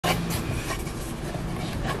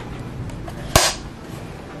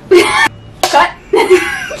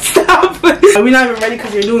We're not even ready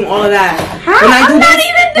because you're doing all of that. Huh?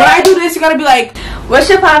 When I do this, you gotta be like, what's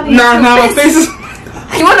your poppy? Nah, my face is.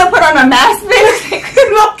 You wanna put on a mask, bitch?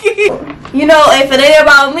 You know, if it ain't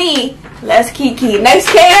about me, let's kiki.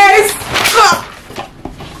 Next case.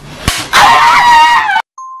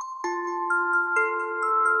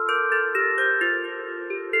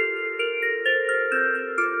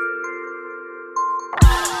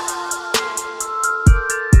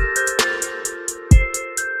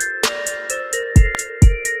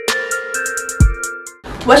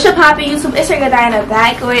 What's your poppy YouTube? It's your girl Dayana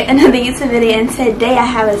back with another YouTube video, and today I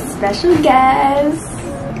have a special guest.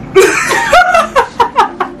 The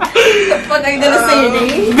fuck are you gonna say your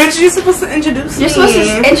name? Bitch, you're supposed to introduce me. You're supposed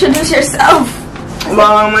to introduce yourself.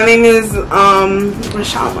 Well, my name is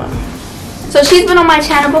Rashama. So she's been on my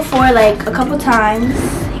channel before, like a couple times,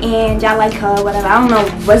 and y'all like her, whatever. I don't know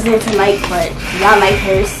what's there to like, but y'all like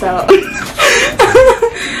her, so.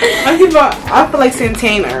 I feel like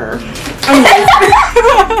Santana.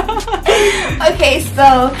 Okay,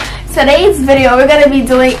 so today's video we're gonna be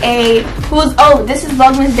doing this is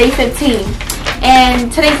vlogmas day 15,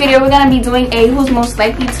 and today's video we're gonna be doing a who's most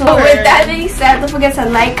likely to. So with that being said, don't forget to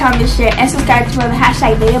like, comment, share, and subscribe to the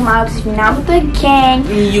hashtag Dayanafontus if you're not with the gang.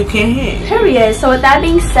 You can hit. Period. So with that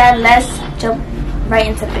being said, let's jump right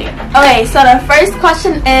into the video. Okay, so the first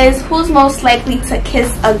question is, who's most likely to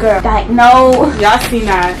kiss a girl? No. Y'all seen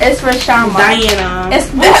that? It's Rashama. Dayana.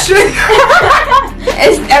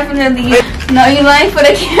 It's definitely you. No, you lying for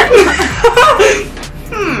the camera.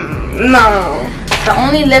 No. The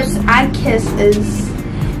only lips I kiss is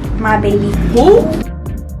my baby. Who?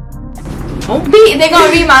 They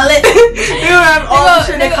gonna read my lips. They gonna have all the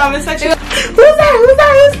shit in the comment section. Who's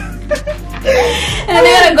that? And then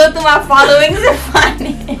they're gonna go through my followings and find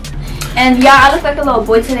it. And yeah, I look like a little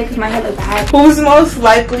boy today because my hair look bad. Who's most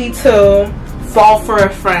likely to fall for a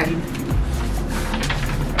friend?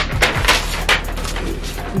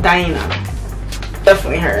 Dayana.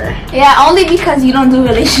 Definitely her. Yeah, only because you don't do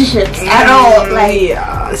relationships at all. Like,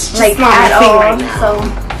 yeah, it's just like not at my thing all. right now. So,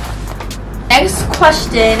 next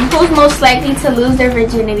question: who's most likely to lose their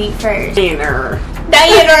virginity first? Dayana.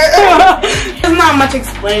 There's not much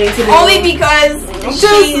explaining to do. Only because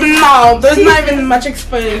there's not even much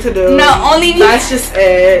explaining to do. No, only because that's just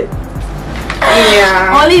it.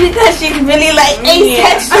 Yeah. Only because she's really like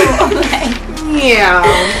asexual. Yeah.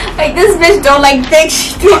 Like this bitch don't like dick.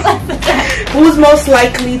 She don't like that. Who's most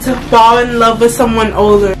likely to fall in love with someone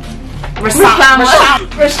older? Rashama.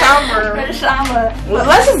 Well,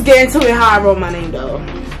 let's just get into it how I wrote my name though.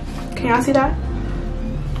 Can y'all see that?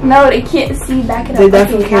 No, they can't see. Back it up. They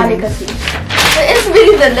definitely can. They can see. It's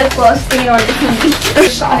really the lip gloss thing on the TV.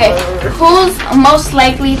 Okay, who's most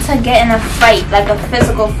likely to get in a fight, like a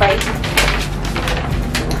physical fight?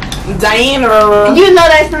 Dayana. You know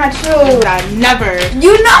that's not true. Never.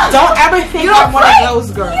 You know. Don't ever think I'm one of those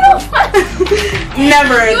girls.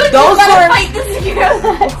 Never. Those girls. Fight this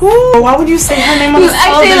girl. Why would you say her name on the television?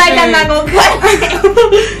 I feel like I'm not gonna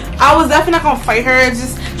cut. I was definitely not gonna fight her. It's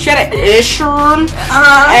just she had an issue, and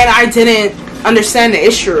I didn't understand the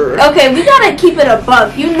issue. Okay, we gotta keep it a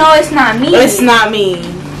buck. You know it's not me. It's not me.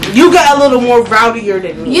 You get a little more rowdier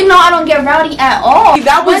than me. You know I don't get rowdy at all.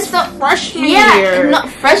 That was freshman year. No,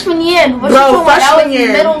 freshman year. Bro, freshman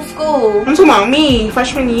year. Middle school. I'm talking about me,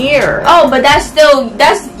 freshman year. Oh, but that's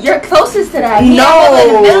you're closest to that. No,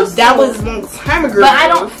 that was a long time ago. But I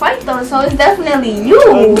don't fight though, so it's definitely you.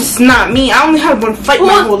 It's not me. I only had one fight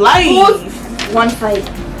my whole life. One fight.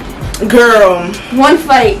 Girl. One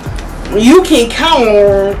fight. You can't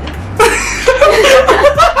count.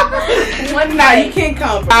 One nah, you can't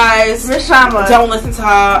count. Guys, Rashama, don't listen to her.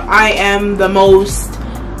 I am the most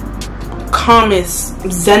calmest,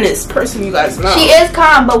 zenest person you guys know. She is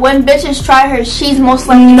calm, but when bitches try her, she's most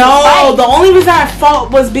likely to fight. The only reason I fought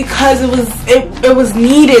was because it was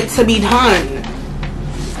needed to be done.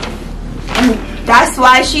 That's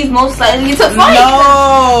why she's most likely to fight.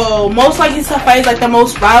 No, most likely to fight is like the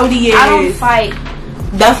most rowdy. I don't fight.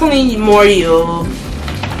 Definitely more you.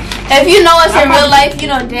 If you know us in real life, you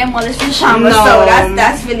know damn well it's Rashama. No. So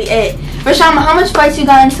that's really it. Rashama, how much fights you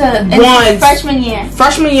got into one freshman year?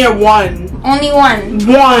 Freshman year, one. Only one.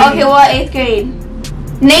 One. Okay, well, 8th grade.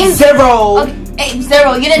 Name 0. Okay,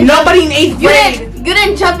 0. You didn't. Nobody in 8th grade. You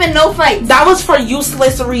didn't jump in no fights. That was for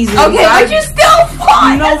useless reasons. Okay, but you still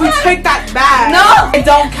fought. No, we take that back. No, it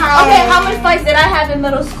don't count. Okay, how much fights did I have in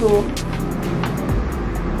middle school?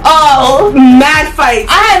 Oh, mad fights.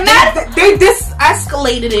 I had mad. They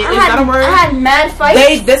escalated it. Is that a word? I had mad fights.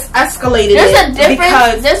 They escalated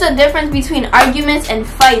it. There's a difference between arguments and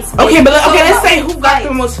fights. Okay, but let's say who got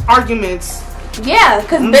the most arguments. Yeah,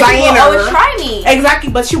 because bitches will always try me. Exactly,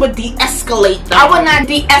 but she would de-escalate them. I would not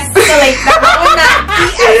de-escalate them. I would not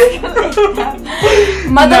de-escalate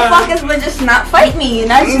them. Motherfuckers would just not fight me.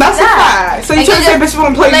 That's a fact. So you trying to say bitches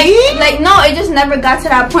won't play me? Like, no, it just never got to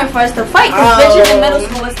that point for us to fight. Because bitches in middle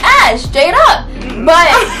school was ass, straight up. But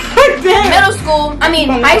middle school, I mean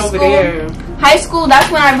high school, that's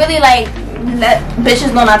when I really like let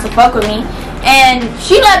bitches know not to fuck with me. And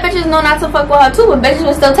she let bitches know not to fuck with her too, but bitches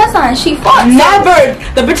would still test her and she fought. Never.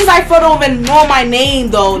 The bitches I fought don't even know my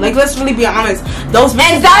name though. Like, let's really be honest. Those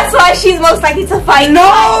bitches. And that's why she's most likely to fight. No,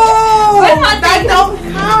 that don't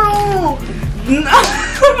count.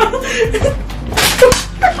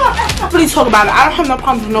 Please talk about it. I don't have no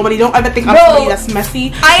problems with nobody. Don't ever think I'm somebody that's messy.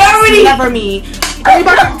 That's never me. Are you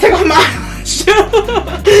about to take off my these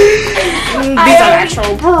are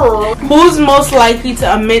natural. Who's most likely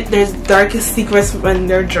to admit their darkest secrets when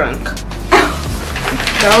they're drunk?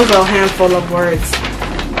 That was a handful of words.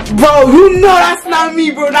 Bro, you know that's not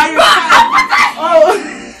me, bro. Now you're oh.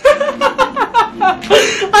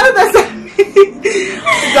 I know that's not me.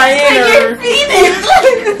 Dayana.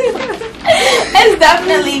 It's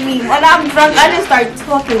definitely me. When I'm drunk, I just start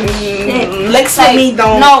talking shit. Licks with me,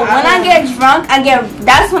 don't. No, when I get drunk,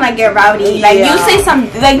 that's when I get rowdy. Like, you say some,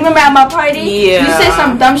 like, remember at my party? Yeah. You say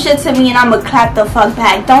some dumb shit to me and I'ma clap the fuck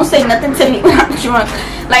back. Don't say nothing to me when I'm drunk.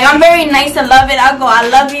 Like, I'm very nice and love it. I'll go, I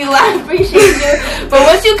love you, I appreciate you. But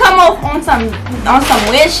once you come off on some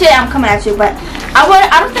weird shit, I'm coming at you. But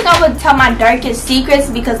I don't think I would tell my darkest secrets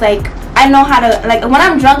because, like, I know how to, like, when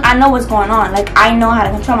I'm drunk, I know what's going on. Like, I know how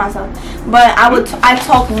to control myself. But I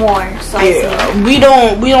talk more. So yeah, we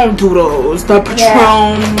don't do those. The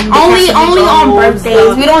Patron. Only on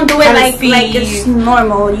birthdays. We don't do it like it's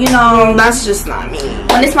normal. You know. That's just not me.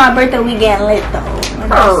 When it's my birthday, we get lit though.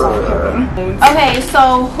 Okay,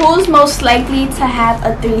 so who's most likely to have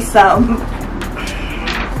a threesome?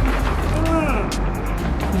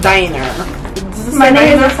 Dayana. My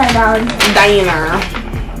name is upside down. Dayana.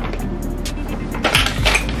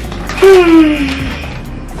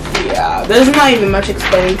 Yeah, there's not even much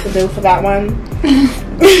explaining to do for that one.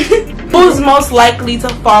 Who's most likely to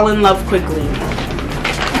fall in love quickly?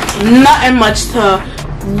 Nothing much to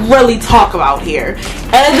really talk about here.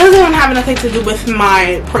 And it doesn't even have anything to do with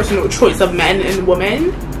my personal choice of men and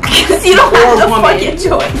women. Because you don't have the fucking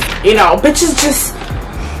choice. You know, bitches just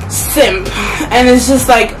simp. And it's just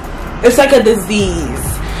like, it's like a disease.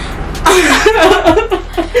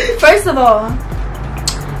 First of all,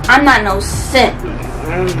 I'm not no simp.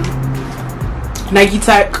 Nike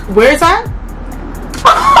Tech. Where is that?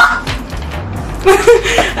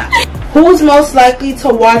 Who's most likely to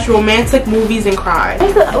watch romantic movies and cry?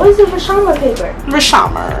 What is the Rashama paper?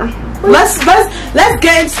 Rashama. Let's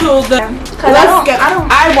get into the.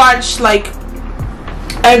 I watch like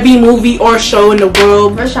every movie or show in the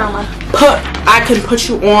world. Rashama. I can put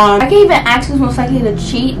you on. I can't even ask who's most likely to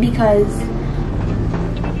cheat because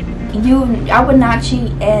I would not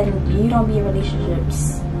cheat and you don't be in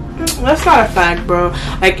relationships. That's not a fact, bro.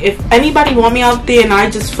 Like, if anybody want me out there and I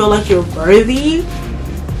just feel like you're worthy,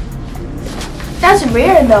 that's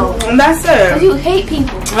rare though. That's it. Because you hate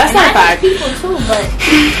people. That's not a fact. People too, but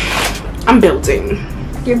I'm building.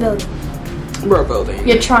 You're building. We're building.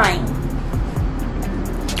 You're trying.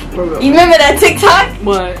 We're building. You remember that TikTok?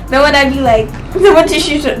 What? The one that be like, the one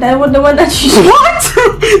that you what?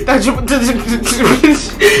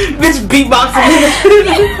 Bitch beatboxing.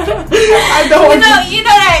 I don't. You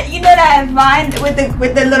know that Vine with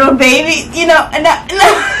the little baby. You know, and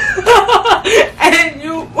and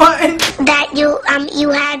you what? That you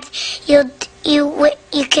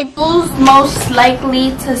could. Who's most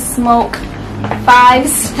likely to smoke 5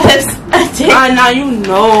 spliffs a day? Now you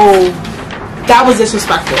know that was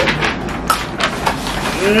disrespectful.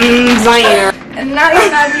 Dayana. And now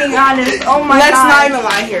you're not being honest. Oh my god. Let's not even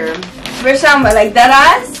lie here. Rashama, like that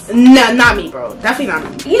ass? No, not me, bro. Definitely not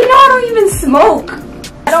me. You know I don't even smoke.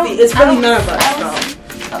 It's really none of us, though.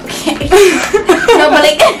 Okay. No, but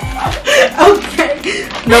like. Okay.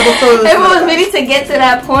 No, but if it was maybe to get to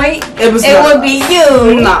that point, it would be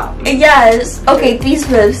you. No. Yes. Okay, 3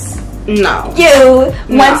 spliffs. No. You.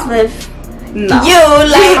 1 spliff. No. You,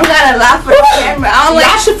 like, I'm gonna laugh for the camera.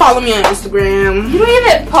 Y'all should follow me on Instagram. You don't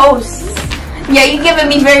even post. Yeah, you giving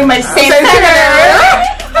me very much same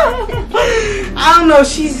I don't know,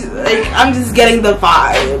 she's like, I'm just getting the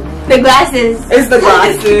vibe. The glasses. It's the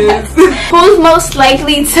glasses. Who's most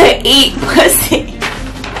likely to eat pussy?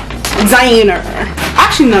 Dayana.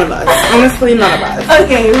 Actually, none of us. Honestly, none of us.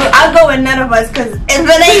 Okay, well, I'll go with none of us because if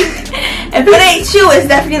it ain't you, it's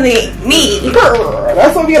definitely me.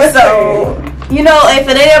 That's what we're gonna say. You know, if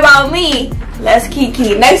it ain't about me, Let's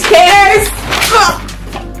kiki. Next case.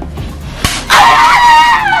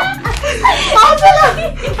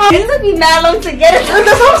 It took me that long to get it.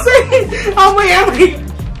 That's what I'm saying. I'm wait.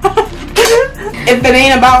 If it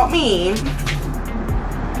ain't about me,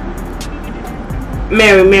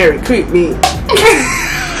 Mary, creep me.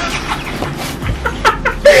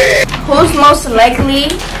 Who's most likely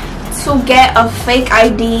to get a fake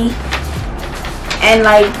ID and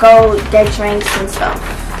like go get drinks and stuff?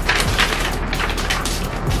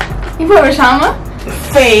 You put Rashama?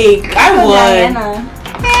 Fake. I would. Dayana.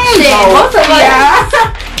 Shit, both of us. Yeah.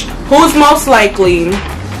 Who's most likely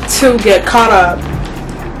to get caught up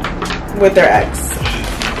with their ex?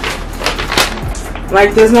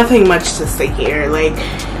 Like, there's nothing much to say here. Like,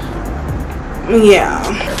 yeah.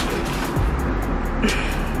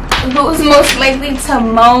 Who's most likely to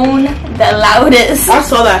moan the loudest? I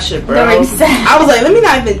saw that shit, bro. I was like, let me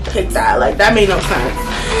not even pick that. Like, that made no sense.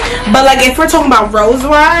 But like, if we're talking about rose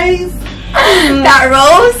wise, that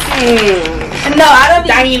rose? No, I don't.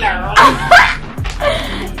 Dayana.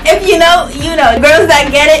 If you know, you know. Girls that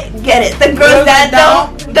get it, get it. The girls that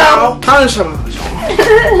don't.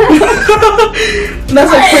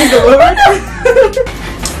 That's a crazy word.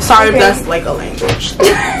 Sorry if that's like a language.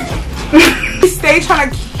 Stay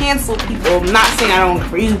trying to cancel people. I'm not saying I don't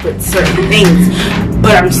agree with certain things,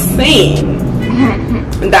 but I'm saying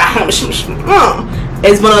that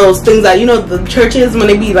it's one of those things that, you know, the churches when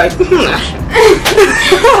they be like, Holy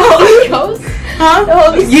Ghost? Huh? The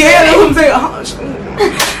Holy Spirit. Yeah, that's what I'm saying.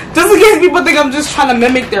 Just in case people think I'm just trying to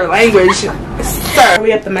mimic their language. Sir, we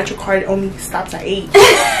have the Metro card only stops at 8.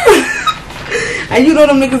 And you know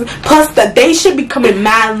them niggas. Plus, the day should be coming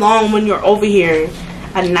mad long when you're over here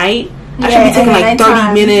at night. I should be taking like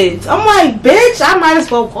 30 minutes. I'm like, bitch, I might as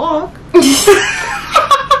well walk.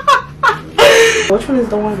 Which one is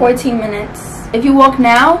the one? 14 minutes. If you walk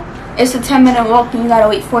now, it's a 10-minute walk and you gotta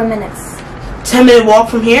wait 4 minutes. 10-minute walk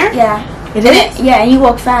from here? Yeah. It is? Yeah, and you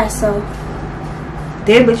walk fast, so.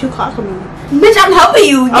 Damn, bitch, you clocking me. Bitch, I'm helping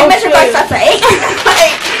you. Your Metro card starts at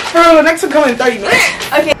 8. Bro, the next one coming in 30 minutes.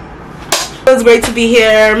 Okay. It was great to be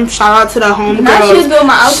here. Shout out to the homegirls. Now she was doing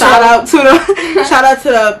my outfit. Shout out to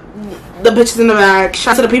the bitches in the back.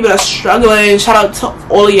 Shout out to the people that's struggling. Shout out to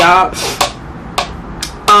all of y'all.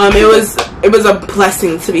 It was a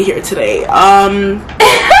blessing to be here today.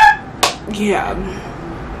 Yeah.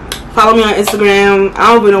 Follow me on Instagram.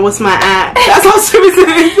 I don't even know what's my at. That's how serious it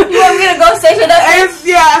is. You want me to go search it up?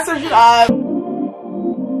 Yeah, I search it up.